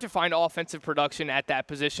 Just hard to find offensive production at that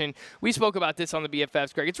position. We spoke about this on the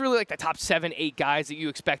BFFs, Greg. It's really like the top 7, 8 guys that you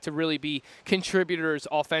expect to really be contributors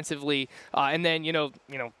offensively. And then,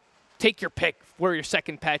 take your pick for your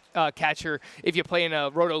second catcher if you play in a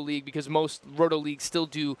roto league, because most roto leagues still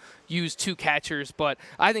do use 2 catchers. But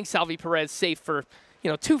I think Salvi Perez safe for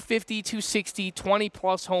 250, 260,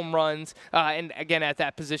 20-plus home runs. And, again, at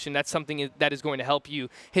that position, that's something that is going to help you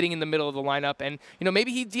hitting in the middle of the lineup. And,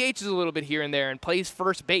 maybe he DHs a little bit here and there and plays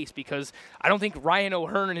first base, because I don't think Ryan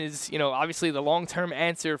O'Hearn is, obviously the long-term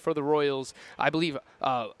answer for the Royals. I believe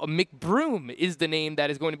Mick Broom is the name that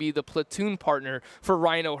is going to be the platoon partner for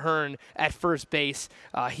Ryan O'Hearn at first base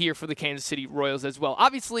here for the Kansas City Royals as well.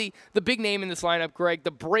 Obviously, the big name in this lineup, Greg, the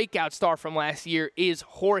breakout star from last year is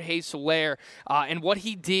Jorge Soler. And what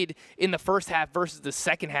he did in the first half versus the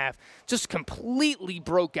second half just completely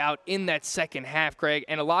broke out in that second half, Greg.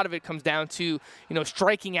 And a lot of it comes down to,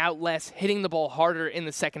 striking out less, hitting the ball harder in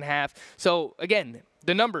the second half. So, again,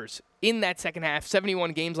 the numbers in that second half,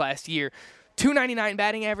 71 games last year, 299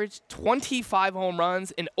 batting average, 25 home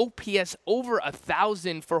runs, and OPS over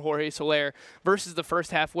 1,000 for Jorge Soler versus the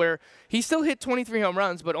first half, where he still hit 23 home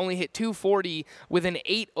runs but only hit 240 with an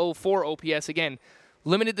 804 OPS. Again,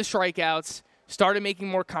 limited the strikeouts, started making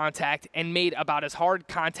more contact, and made about as hard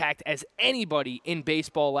contact as anybody in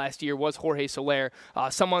baseball last year was Jorge Soler.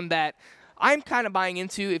 Someone that I'm kind of buying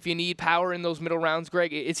into if you need power in those middle rounds,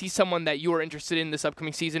 Greg. Is he someone that you are interested in this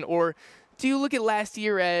upcoming season, or do you look at last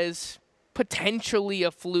year as potentially a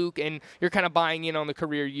fluke, and you're kind of buying in on the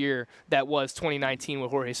career year that was 2019 with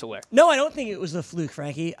Jorge Soler? No, I don't think it was a fluke,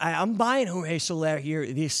 Frankie. I'm buying Jorge Soler here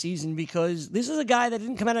this season because this is a guy that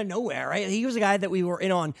didn't come out of nowhere, right? He was a guy that we were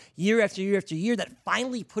in on year after year after year that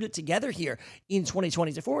finally put it together here in 2020.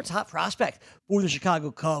 He's a former top prospect for the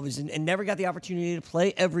Chicago Cubs and never got the opportunity to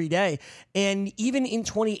play every day. And even in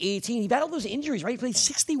 2018, he battled those injuries, right? He played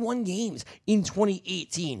 61 games in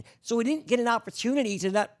 2018. So he didn't get an opportunity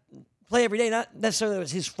to play every day. Not necessarily it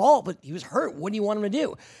was his fault, but he was hurt. What do you want him to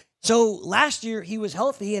do? So last year he was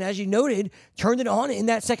healthy, and as you noted, turned it on in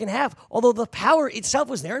that second half. Although the power itself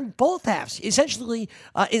was there in both halves, essentially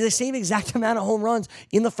is the same exact amount of home runs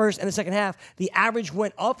in the first and the second half. The average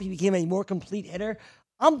went up. He became a more complete hitter.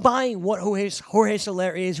 I'm buying what Jorge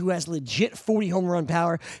Soler is, who has legit 40 home run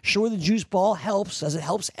power. Sure, the juice ball helps, as it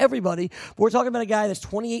helps everybody. But we're talking about a guy that's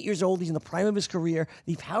 28 years old. He's in the prime of his career.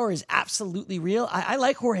 The power is absolutely real. I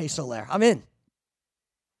like Jorge Soler. I'm in.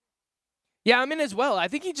 Yeah, I'm in as well. I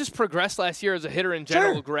think he just progressed last year as a hitter in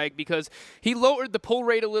general, Sure. Greg, because he lowered the pull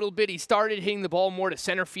rate a little bit. He started hitting the ball more to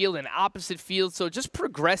center field and opposite field, so just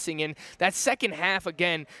progressing. And that second half,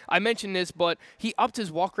 again, I mentioned this, but he upped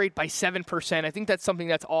his walk rate by 7%. I think that's something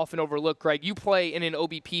that's often overlooked, Greg. You play in an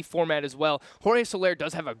OBP format as well. Jorge Soler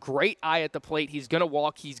does have a great eye at the plate. He's going to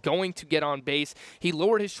walk. He's going to get on base. He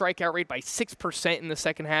lowered his strikeout rate by 6% in the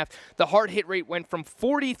second half. The hard hit rate went from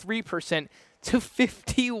 43% to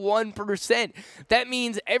 51%. That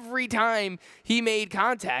means every time he made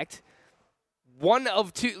contact, one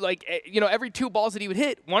of two, every two balls that he would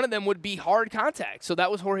hit, one of them would be hard contact. So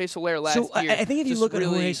that was Jorge Soler last year. I think if you look at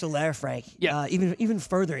really, Jorge Soler, Frank, even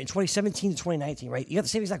further, in 2017 to 2019, right, you got the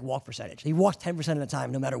same exact walk percentage. He walks 10% of the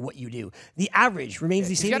time, no matter what you do. The average remains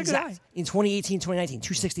the same exact in 2018, 2019,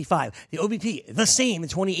 265. The OBP, the same in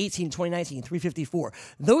 2018, 2019, 354.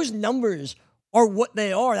 Those numbers are what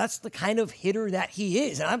they are. That's the kind of hitter that he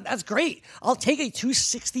is. And that's great. I'll take a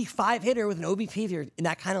 265 hitter with an OBP if you're in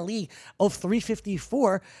that kind of league of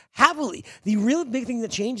 354 happily. The real big thing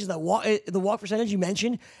that changed is the walk percentage you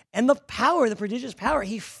mentioned and the power, the prodigious power.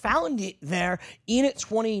 He found it there in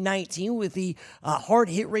 2019 with the hard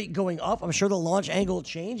hit rate going up. I'm sure the launch angle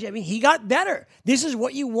changed. I mean, he got better. This is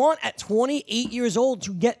what you want at 28 years old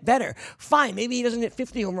to get better. Fine, maybe he doesn't hit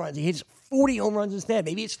 50 home runs. He hits 40 home runs instead.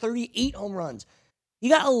 Maybe it's 38 home runs. He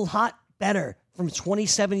got a lot better from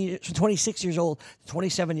 26 years old to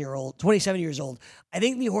 27 years old. I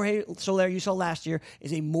think the Jorge Soler you saw last year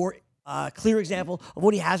is a more clear example of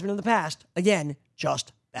what he has been in the past. Again,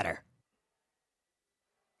 just better.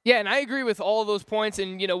 Yeah, and I agree with all of those points.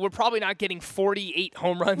 And, we're probably not getting 48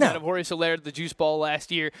 home runs out of Jorge Soler, the juice ball last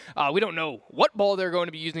year. We don't know what ball they're going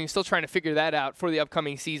to be using. Still trying to figure that out for the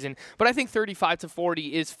upcoming season. But I think 35 to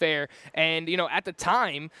 40 is fair. And, at the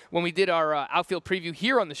time when we did our outfield preview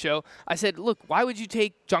here on the show, I said, look, why would you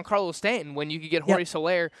take Giancarlo Stanton when you could get Jorge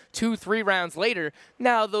Soler 2-3 rounds later?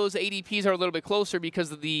 Now those ADPs are a little bit closer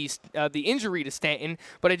because of the injury to Stanton.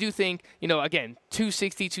 But I do think, again,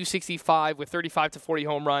 260, 265 with 35 to 40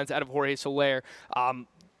 home runs out of Jorge Soler.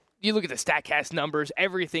 You look at the StatCast numbers,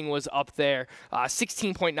 everything was up there.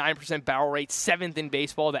 16.9% barrel rate, 7th in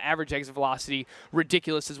baseball. The average exit velocity,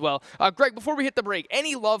 ridiculous as well. Greg, before we hit the break,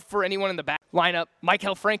 any love for anyone in the back lineup?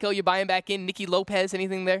 Maikel Franco, you buying back in? Nicky Lopez,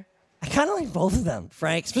 anything there? I kind of like both of them,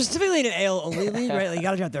 Frank. Specifically in an AL-only league, right? Like, you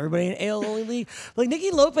got to draft everybody in an AL-only league. Like,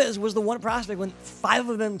 Nicky Lopez was the one prospect when 5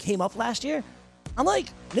 of them came up last year. I'm like,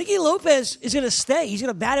 Nicky Lopez is going to stay. He's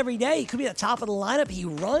going to bat every day. He could be at the top of the lineup. He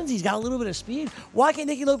runs. He's got a little bit of speed. Why can't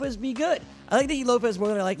Nicky Lopez be good? I like Nicky Lopez more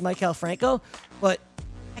than I like Maikel Franco, but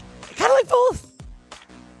I kind of like both.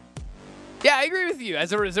 Yeah, I agree with you.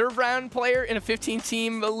 As a reserve round player in a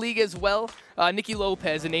 15-team league as well, Nicky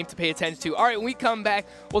Lopez, a name to pay attention to. All right, when we come back,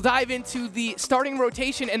 we'll dive into the starting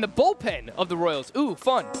rotation and the bullpen of the Royals. Ooh,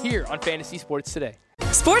 fun, here on Fantasy Sports Today.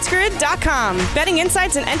 SportsGrid.com. Betting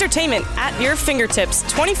insights and entertainment at your fingertips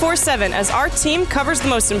 24/7 as our team covers the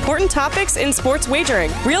most important topics in sports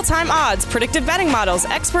wagering. Real-time odds, predictive betting models,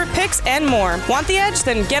 expert picks, and more. Want the edge?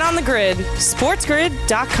 Then get on the grid.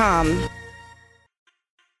 SportsGrid.com.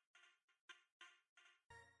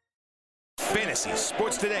 Fantasy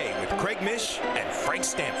Sports Today with Craig Mish and Frank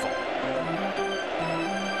Stanfield.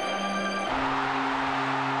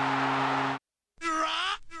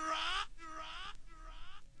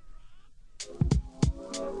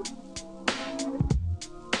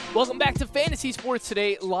 Welcome back to Fantasy Sports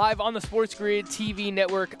Today, live on the Sports Grid TV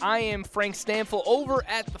network. I am Frank Stanfield over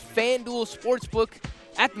at the FanDuel Sportsbook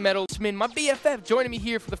at the Meadowsman. My BFF joining me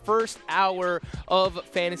here for the first hour of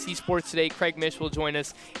Fantasy Sports Today. Craig Mish will join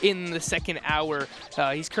us in the second hour.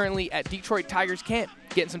 He's currently at Detroit Tigers camp,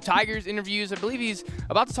 getting some Tigers interviews. I believe he's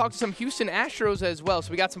about to talk to some Houston Astros as well.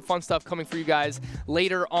 So we got some fun stuff coming for you guys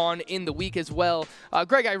later on in the week as well.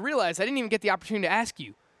 Greg, I realized I didn't even get the opportunity to ask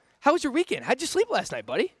you, how was your weekend? How'd you sleep last night,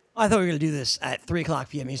 buddy? I thought we were going to do this at 3 o'clock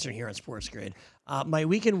p.m. Eastern here on Sports Grid. My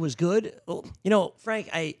weekend was good. Well, Frank,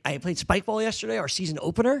 I played spike ball yesterday, our season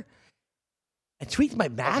opener. I tweaked my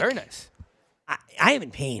back. Oh, very nice. I am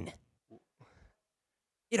in pain.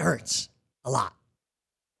 It hurts a lot.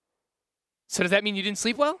 So does that mean you didn't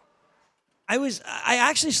sleep well? I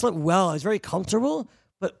actually slept well. I was very comfortable,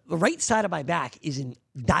 but the right side of my back is in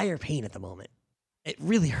dire pain at the moment. It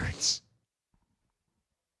really hurts.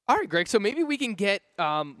 All right, Greg, so maybe we can get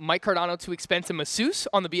Mike Cardano to expense a masseuse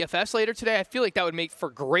on the BFFs later today. I feel like that would make for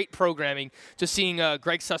great programming, just seeing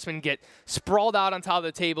Greg Sussman get sprawled out on top of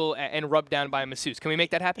the table and rubbed down by a masseuse. Can we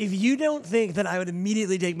make that happen? If you don't think that I would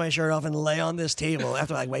immediately take my shirt off and lay on this table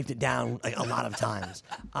after I wiped it down like a lot of times,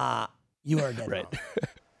 you are dead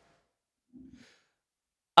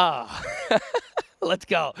wrong. Let's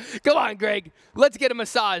go. Come on, Greg. Let's get a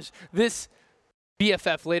massage this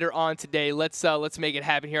BFF later on today. Let's make it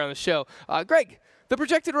happen here on the show. Greg, the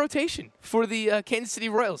projected rotation for the Kansas City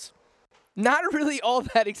Royals. Not really all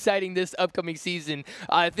that exciting this upcoming season.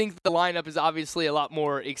 I think the lineup is obviously a lot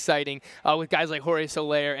more exciting with guys like Jorge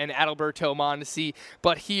Soler and Adalberto Mondesi.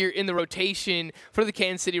 But here in the rotation for the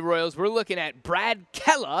Kansas City Royals, we're looking at Brad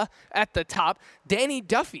Keller at the top. Danny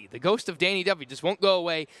Duffy, the ghost of Danny Duffy, just won't go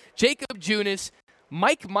away. Jacob Junis,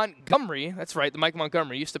 Mike Montgomery, that's right, the Mike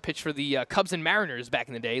Montgomery used to pitch for the Cubs and Mariners back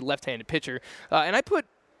in the day, left-handed pitcher. And I put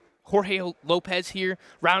Jorge Lopez here,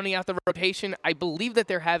 rounding out the rotation. I believe that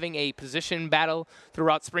they're having a position battle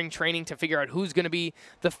throughout spring training to figure out who's going to be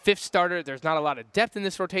the fifth starter. There's not a lot of depth in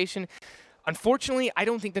this rotation. Unfortunately, I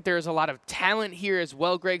don't think that there is a lot of talent here as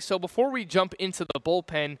well, Greg. So before we jump into the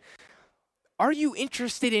bullpen, are you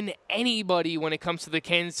interested in anybody when it comes to the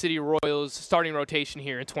Kansas City Royals starting rotation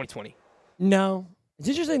here in 2020? No. It's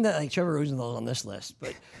interesting that Trevor Rosenthal is on this list,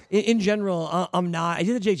 but in general, I'm not. I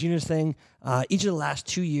did the Jake Junis thing each of the last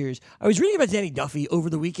 2 years. I was reading about Danny Duffy over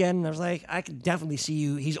the weekend, and I was like, I could definitely see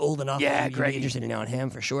you. He's old enough. Yeah, you'd be interested in knowing him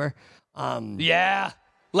for sure. Yeah,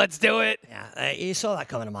 let's do it. Yeah, you saw that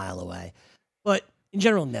coming a mile away. But in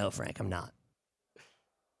general, no, Frank, I'm not.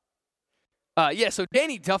 So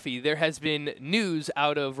Danny Duffy, there has been news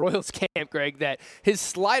out of Royals camp, Greg, that his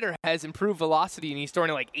slider has improved velocity, and he's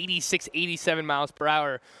throwing at like 86, 87 miles per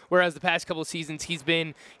hour, whereas the past couple of seasons he's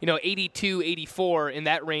been, 82, 84 in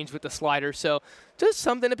that range with the slider. So just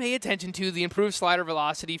something to pay attention to, the improved slider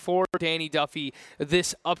velocity for Danny Duffy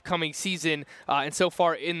this upcoming season. And so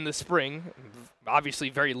far in the spring,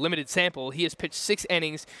 obviously very limited sample, he has pitched 6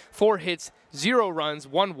 innings, 4 hits, 0 runs,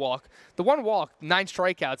 1 walk. The 1 walk, 9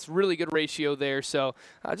 strikeouts, really good ratio there. So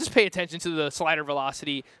just pay attention to the slider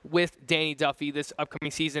velocity with Danny Duffy this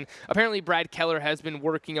upcoming season. Apparently Brad Keller has been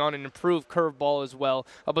working on an improved curveball as well,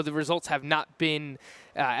 but the results have not been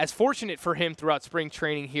as fortunate for him throughout spring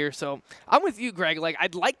training here. So I'm with you, Greg.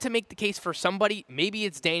 I'd like to make the case for somebody. Maybe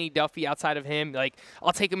it's Danny Duffy outside of him.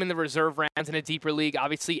 I'll take him in the reserve rounds in a deeper league,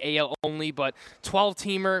 obviously AL only, but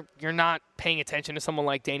 12-teamer, you're not paying attention to someone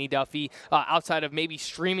like Danny Duffy outside of maybe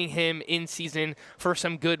streaming him in season for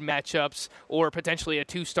some good matchups or potentially a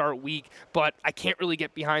 2-start week. But I can't really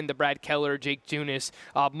get behind the Brad Keller, Jake Junis,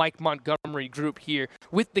 Mike Montgomery group here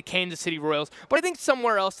with the Kansas City Royals. But I think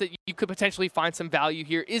somewhere else that you could potentially find some value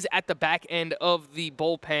here is at the back end of the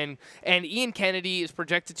bullpen. And Ian Kennedy is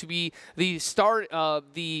projected to be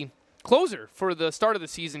the closer for the start of the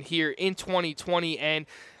season here in 2020 and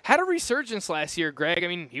had a resurgence last year, Greg. I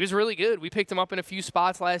mean, he was really good. We picked him up in a few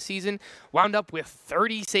spots last season, wound up with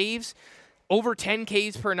 30 saves, over 10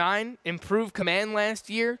 Ks per 9, improved command last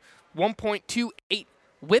year, 1.28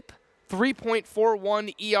 whip,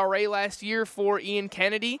 3.41 ERA last year for Ian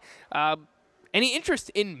Kennedy. Any interest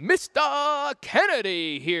in Mr.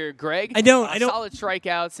 Kennedy here, Greg? I don't. Solid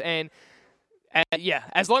strikeouts and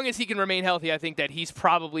as long as he can remain healthy, I think that he's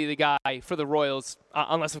probably the guy for the Royals,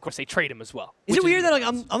 unless, of course, they trade him as well. Is it weird that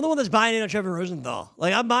I'm the one that's buying in on Trevor Rosenthal?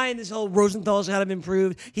 I'm buying this whole Rosenthal's kind of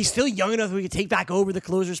improved. He's still young enough that we could take back over the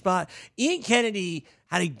closer spot. Ian Kennedy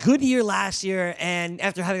had a good year last year, and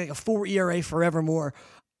after having a 4 ERA forevermore,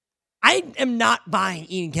 I am not buying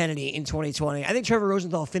Ian Kennedy in 2020. I think Trevor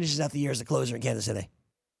Rosenthal finishes out the year as the closer in Kansas City.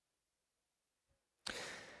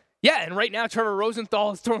 Yeah, and right now Trevor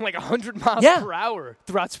Rosenthal is throwing 100 miles per hour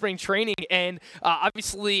throughout spring training and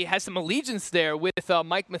obviously has some allegiance there with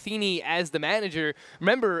Mike Matheny as the manager.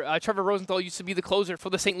 Remember, Trevor Rosenthal used to be the closer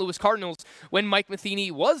for the St. Louis Cardinals when Mike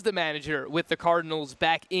Matheny was the manager with the Cardinals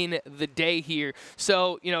back in the day here.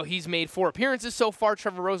 So, he's made 4 appearances so far.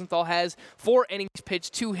 Trevor Rosenthal has 4 innings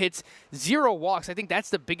pitched, 2 hits, 0 walks. I think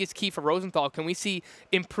that's the biggest key for Rosenthal. Can we see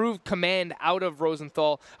improved command out of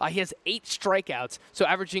Rosenthal? He has 8 strikeouts, so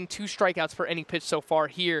averaging 2 strikeouts per inning pitch so far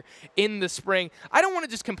here in the spring. I don't want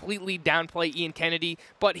to just completely downplay Ian Kennedy,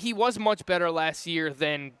 but he was much better last year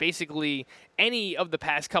than basically any of the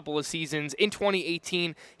past couple of seasons. In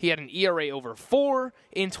 2018, he had an ERA over 4.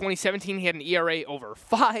 In 2017, he had an ERA over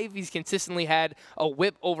 5. He's consistently had a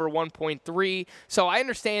whip over 1.3. So I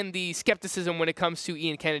understand the skepticism when it comes to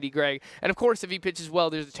Ian Kennedy, Greg. And of course, if he pitches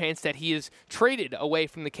well, there's a chance that he is traded away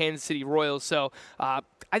from the Kansas City Royals. So I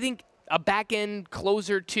think a back-end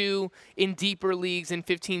closer too in deeper leagues in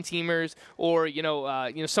 15-teamers, or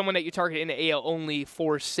someone that you target in the AL only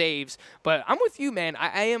for saves. But I'm with you, man.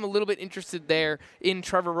 I am a little bit interested there in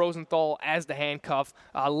Trevor Rosenthal as the handcuff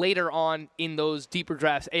later on in those deeper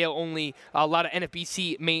drafts. AL only, a lot of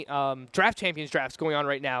NFBC draft champions drafts going on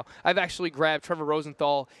right now. I've actually grabbed Trevor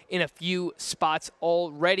Rosenthal in a few spots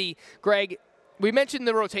already. Greg, we mentioned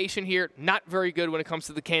the rotation here, not very good when it comes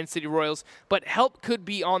to the Kansas City Royals, but help could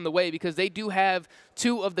be on the way because they do have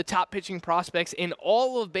 2 of the top pitching prospects in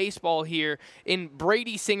all of baseball here in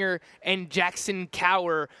Brady Singer and Jackson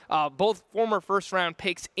Cower, both former first-round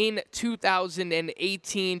picks in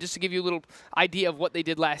 2018. Just to give you a little idea of what they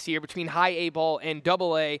did last year between high A ball and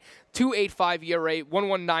double A, 2.85 ERA,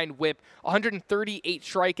 1.19 whip, 138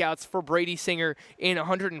 strikeouts for Brady Singer in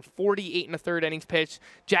 148 and a third innings pitched.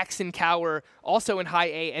 Jackson Cower, also in high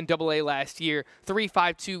A and double A last year,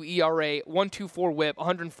 3.52 ERA, 1.24 whip,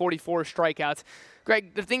 144 strikeouts.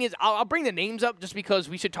 Greg, the thing is, I'll bring the names up just because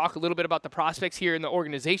we should talk a little bit about the prospects here in the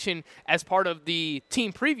organization as part of the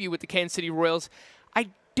team preview with the Kansas City Royals.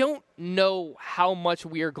 I don't know how much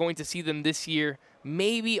we are going to see them this year.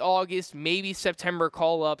 Maybe August, maybe September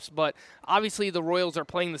call-ups, but obviously the Royals are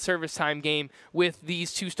playing the service time game with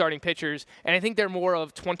these 2 starting pitchers, and I think they're more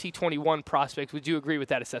of 2021 prospects. Would you agree with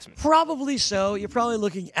that assessment? Probably so. You're probably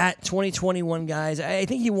looking at 2021 guys. I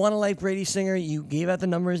think you want to like Brady Singer. You gave out the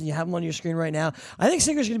numbers, and you have them on your screen right now. I think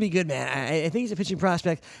Singer's going to be good, man. I think he's a pitching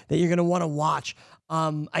prospect that you're going to want to watch.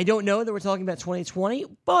 I don't know that we're talking about 2020,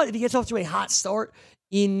 but if he gets off to a hot start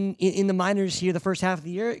in the minors here the first half of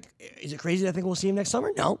the year, is it crazy that I think we'll see him next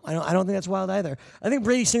summer? No, I don't think that's wild either. I think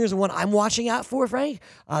Brady Singer's the one I'm watching out for, Frank.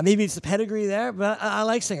 Maybe it's the pedigree there, but I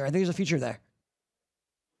like Singer. I think there's a future there.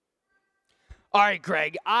 All right,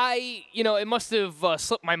 Greg, it must have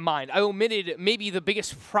slipped my mind. I omitted maybe the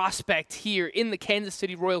biggest prospect here in the Kansas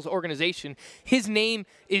City Royals organization. His name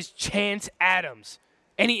is Chance Adams.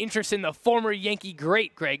 Any interest in the former Yankee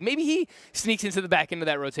great, Greg? Maybe he sneaks into the back end of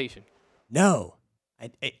that rotation. No.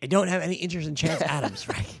 I don't have any interest in Chance Adams,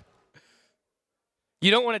 Frank. You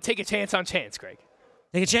don't want to take a chance on Chance, Greg.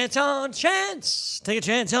 Take a chance on Chance. Take a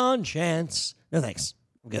chance on Chance. No thanks.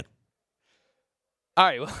 I'm good. All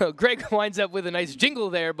right, well, Greg winds up with a nice jingle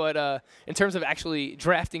there, but in terms of actually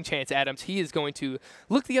drafting Chance Adams, he is going to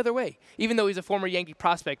look the other way, even though he's a former Yankee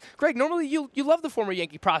prospect. Greg, normally you love the former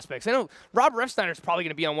Yankee prospects. I know Rob Refsnyder is probably going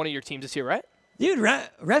to be on one of your teams this year, right? Dude, Ref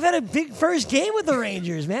had a big first game with the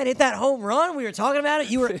Rangers, man. Hit that home run. We were talking about it.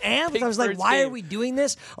 You were amped. I was like, why are we doing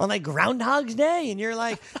this on like Groundhog's Day? And you're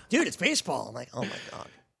like, dude, it's baseball. I'm like, oh, my God.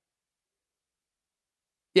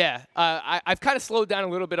 Yeah, I've kind of slowed down a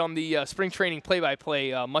little bit on the spring training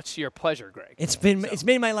play-by-play, much to your pleasure, Greg. It's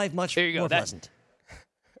made my life much more pleasant.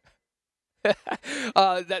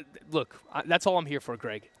 That's all I'm here for,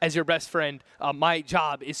 Greg. As your best friend, my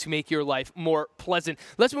job is to make your life more pleasant.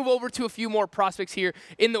 Let's move over to a few more prospects here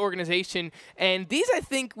in the organization. And these, I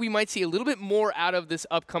think, we might see a little bit more out of this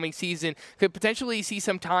upcoming season. Could potentially see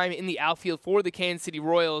some time in the outfield for the Kansas City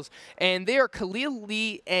Royals. And they are Khalil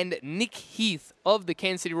Lee and Nick Heath of the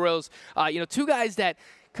Kansas City Royals. 2 guys that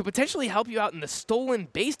could potentially help you out in the stolen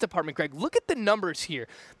base department, Greg. Look at the numbers here.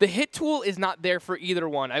 The hit tool is not there for either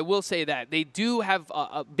one. I will say that. They do have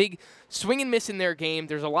a big swing and miss in their game.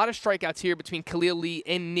 There's a lot of strikeouts here between Khalil Lee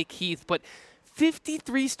and Nick Heath, but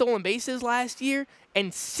 53 stolen bases last year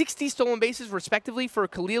and 60 stolen bases respectively for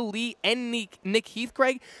Khalil Lee and Nick Heath,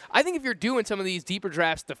 Greg. I think if you're doing some of these deeper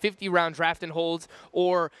drafts, the 50-round draft and holds,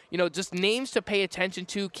 or just names to pay attention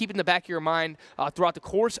to, keep in the back of your mind throughout the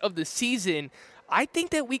course of the season, I think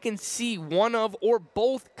that we can see one of or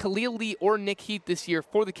both Khalil Lee or Nick Heath this year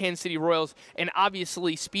for the Kansas City Royals, and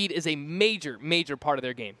obviously speed is a major, major part of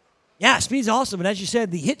their game. Yeah, speed's awesome, but as you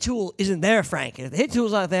said, the hit tool isn't there, Frank. And if the hit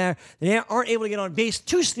tool's not there, they aren't able to get on base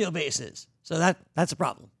to steal bases. So that's a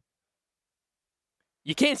problem.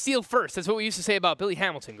 You can't steal first. That's what we used to say about Billy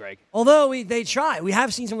Hamilton, Greg. Although they try. We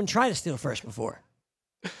have seen someone try to steal first before.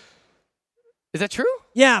 Is that true?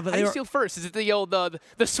 Yeah, but how do you steal first? Is it the old the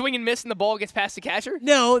swing and miss and the ball gets past the catcher?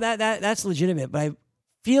 No, that's legitimate. But I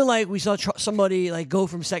feel like we saw somebody like go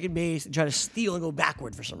from second base and try to steal and go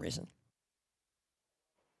backward for some reason.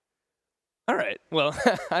 All right. Well,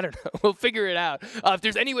 I don't know. We'll figure it out. If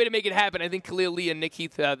there's any way to make it happen, I think Khalil Lee and Nick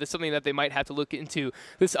Heath, that's something that they might have to look into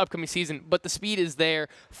this upcoming season. But the speed is there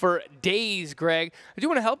for days, Greg. I do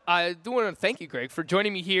want to thank you, Greg, for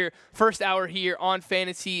joining me here, first hour here on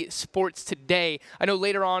Fantasy Sports Today. I know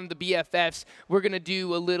later on the BFFs, we're going to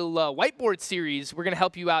do a little whiteboard series. We're going to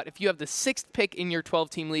help you out. If you have the 6th pick in your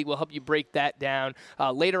 12-team league, we'll help you break that down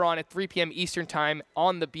later on at 3 p.m. Eastern Time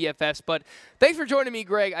on the BFFs. But thanks for joining me,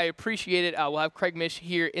 Greg. I appreciate it. We'll have Craig Mish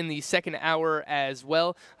here in the second hour as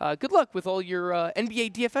well. Good luck with all your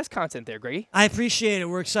NBA DFS content there, Greggy. I appreciate it.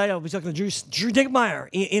 We're excited. We'll be talking to Drew Dinkmeyer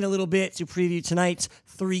in a little bit to preview tonight's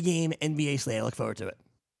 3-game NBA slate. I look forward to it.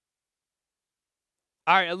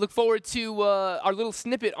 All right, I look forward to our little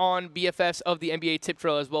snippet on BFS of the NBA tip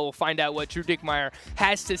drill as well. We'll find out what Drew Dinkmeyer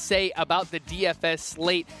has to say about the DFS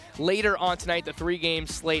slate later on tonight, the 3-game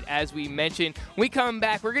slate as we mentioned. When we come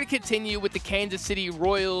back, we're going to continue with the Kansas City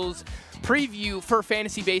Royals preview for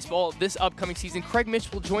fantasy baseball this upcoming season. Craig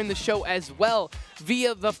Mish will join the show as well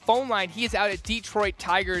via the phone line. He is out at Detroit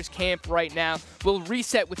Tigers camp right now. We'll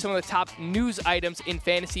reset with some of the top news items in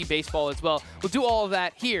fantasy baseball as well. We'll do all of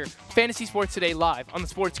that here, Fantasy Sports Today live on the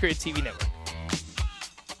Sports Grid TV network.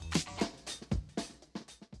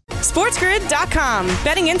 SportsGrid.com.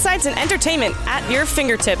 Betting insights and entertainment at your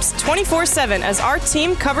fingertips 24/7 as our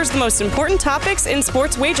team covers the most important topics in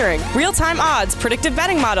sports wagering. Real-time odds, predictive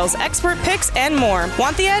betting models, expert picks, and more.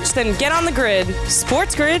 Want the edge? Then get on the grid.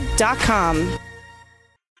 SportsGrid.com.